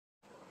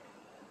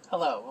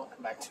Hello,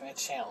 welcome back to my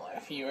channel.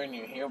 If you are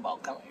new here,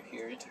 welcome. If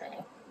you're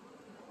returning,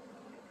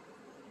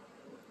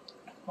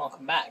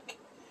 welcome back.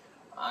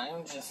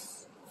 I'm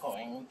just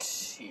going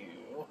to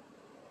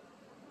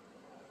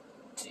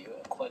do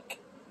a quick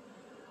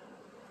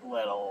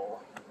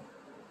little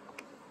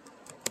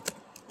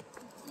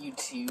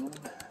YouTube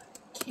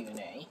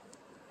Q&A.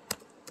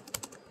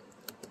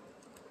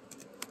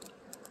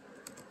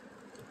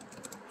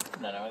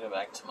 And then I'm going to go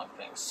back to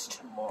mukbangs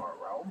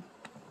tomorrow.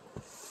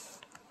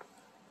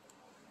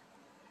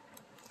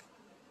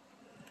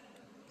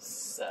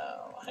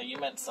 So, have you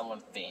met someone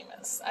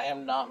famous? I have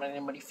not met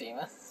anybody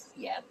famous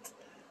yet.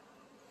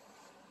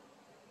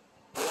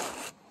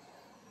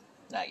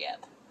 Not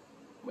yet.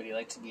 Would you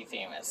like to be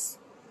famous?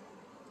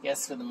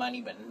 Yes, for the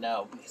money, but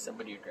no, because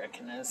somebody would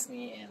recognize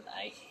me, and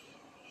I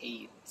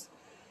hate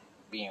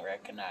being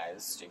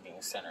recognized or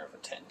being center of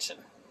attention.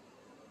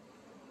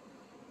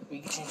 If we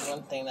could change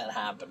one thing that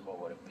happened,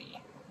 what would it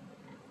be?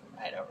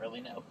 I don't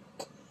really know.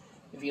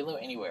 If you live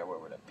anywhere, where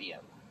would it be?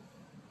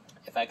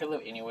 If I could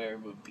live anywhere,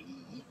 it would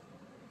be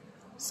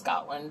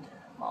Scotland.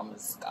 Mom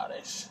is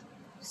Scottish,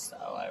 so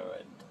I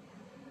would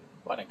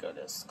want to go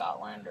to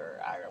Scotland or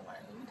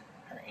Ireland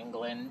or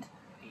England,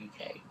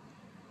 UK.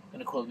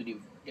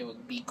 It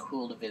would be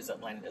cool to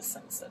visit Linda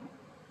Simpson.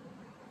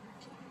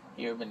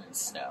 You ever been in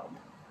snow?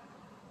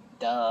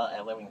 Duh,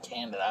 I live in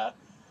Canada.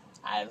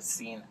 I've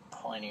seen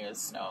plenty of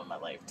snow in my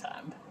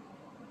lifetime.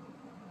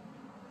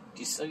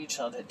 Do you still get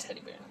childhood teddy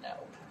bear?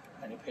 No.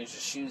 How many pairs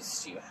of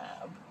shoes do you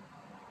have?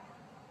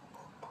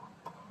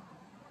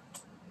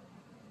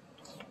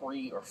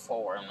 3 or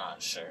 4, I'm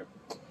not sure.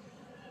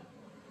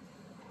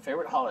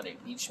 Favorite holiday,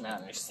 beach,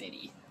 mountain, or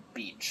city?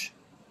 Beach.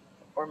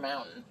 Or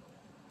mountain.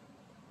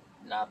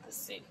 Not the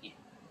city.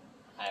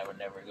 I would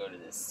never go to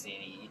the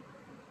city.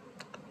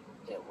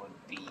 It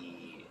would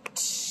be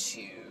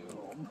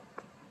too...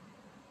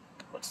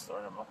 what's the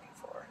word I'm looking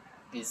for?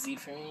 Busy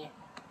for me,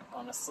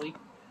 honestly.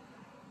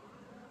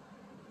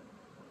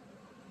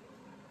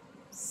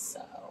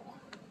 So...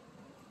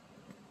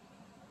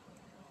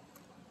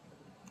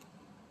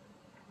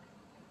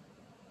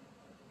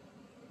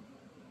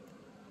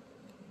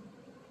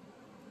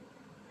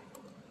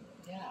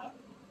 yeah.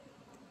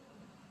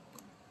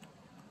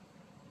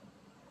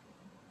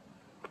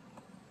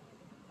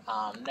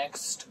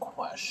 Next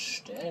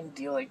question.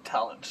 Do you like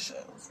talent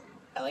shows?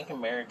 I like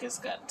America's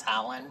Got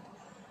Talent.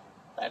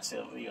 That's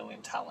the only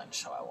talent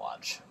show I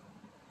watch.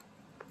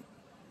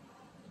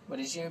 What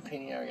is your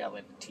opinion on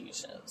reality TV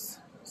shows?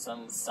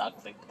 Some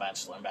suck, like The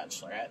Bachelor and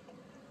Bachelorette.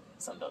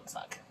 Some don't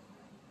suck.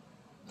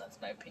 That's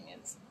my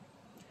opinions.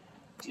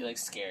 Do you like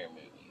scary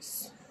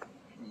movies?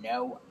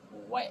 No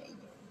way.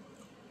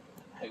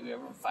 Have you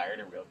ever fired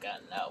a real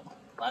gun? No.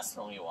 Last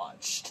film we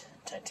watched,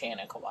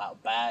 Titanic, a while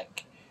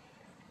back.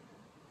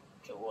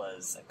 It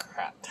was a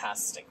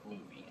craptastic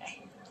movie.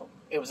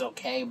 It was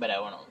okay, but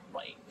I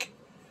wouldn't,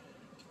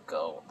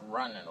 go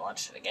run and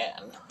watch it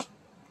again.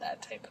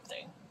 That type of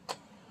thing.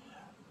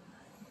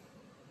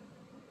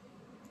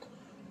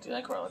 Do you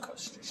like roller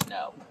coasters?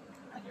 No.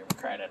 Have you ever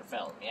cried at a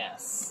film?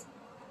 Yes.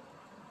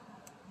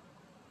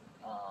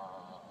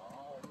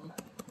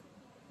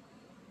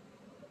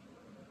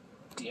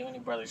 Do you have any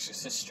brothers or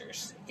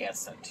sisters?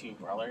 Yes, I have 2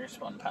 brothers.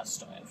 One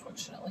passed away,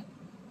 unfortunately.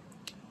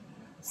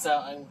 So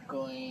I'm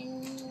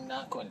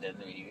not going to end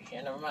the video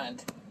here. Never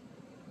mind.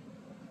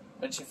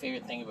 What's your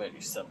favorite thing about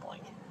your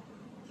sibling?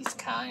 He's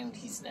kind.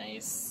 He's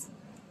nice.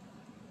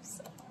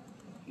 So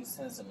he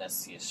has the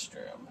messiest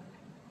room.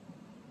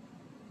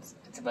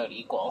 It's about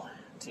equal,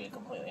 to be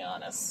completely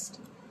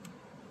honest.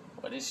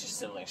 What is your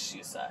sibling's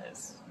shoe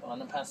size? The one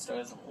that passed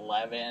away is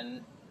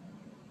 11.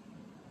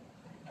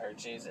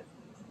 RJ's at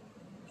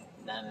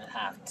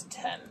 9.5 to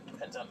 10,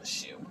 depends on the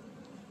shoe.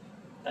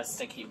 That's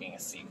the keeping a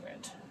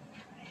secret.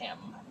 Him,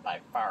 by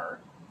far.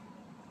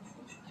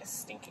 I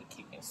stink at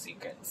keeping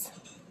secrets.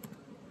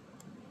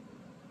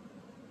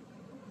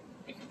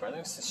 If your brother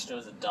and sister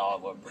was a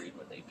dog, what breed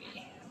would they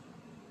be?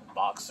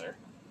 Boxer.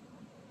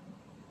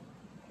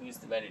 Who's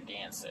the better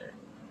dancer?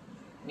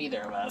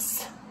 Neither of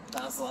us.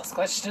 That was the last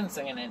question,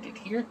 so I'm going to end it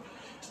here.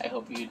 I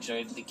hope you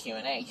enjoyed the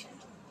Q&A.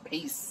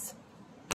 Peace.